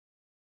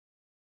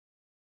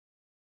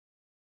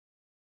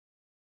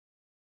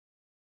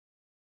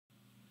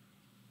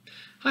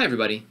Hi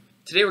everybody.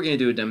 Today we're going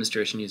to do a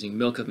demonstration using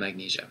Milk of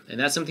Magnesia, and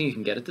that's something you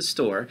can get at the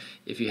store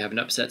if you have an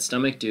upset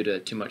stomach due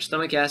to too much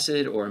stomach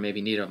acid or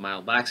maybe need a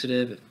mild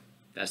laxative, if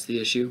that's the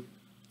issue.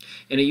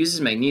 And it uses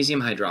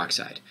magnesium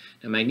hydroxide.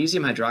 Now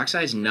magnesium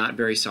hydroxide is not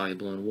very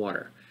soluble in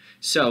water,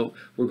 so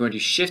we're going to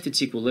shift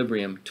its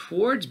equilibrium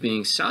towards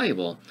being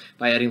soluble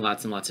by adding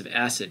lots and lots of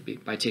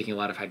acid, by taking a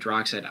lot of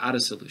hydroxide out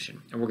of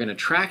solution. And we're going to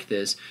track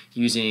this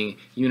using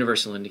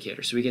universal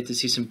indicators, so we get to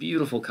see some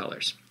beautiful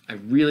colors. I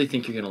really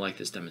think you're going to like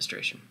this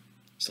demonstration.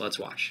 So let's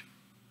watch.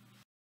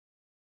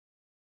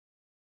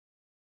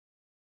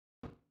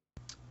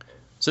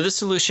 So this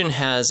solution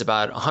has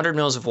about 100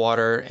 mils of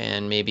water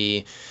and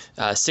maybe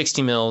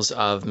 60 mils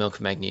of milk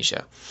of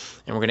magnesia.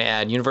 And we're going to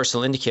add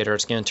universal indicator.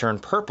 It's going to turn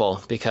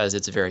purple because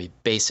it's very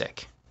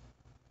basic.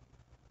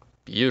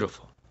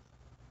 Beautiful.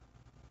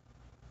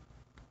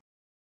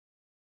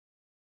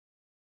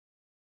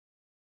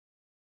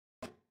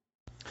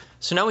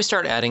 So now we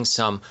start adding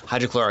some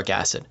hydrochloric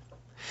acid.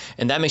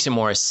 And that makes it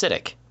more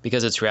acidic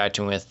because it's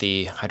reacting with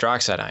the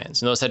hydroxide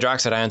ions. And those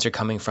hydroxide ions are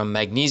coming from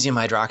magnesium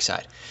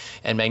hydroxide.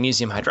 And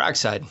magnesium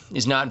hydroxide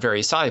is not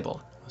very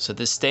soluble. So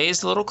this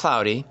stays a little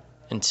cloudy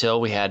until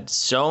we had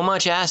so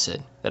much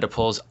acid that it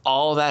pulls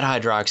all that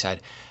hydroxide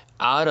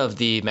out of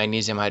the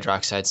magnesium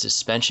hydroxide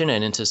suspension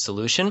and into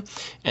solution.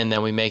 And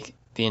then we make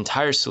the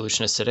entire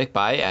solution acidic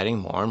by adding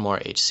more and more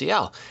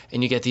HCl.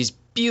 And you get these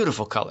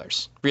beautiful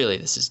colors. Really,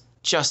 this is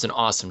just an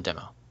awesome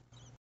demo.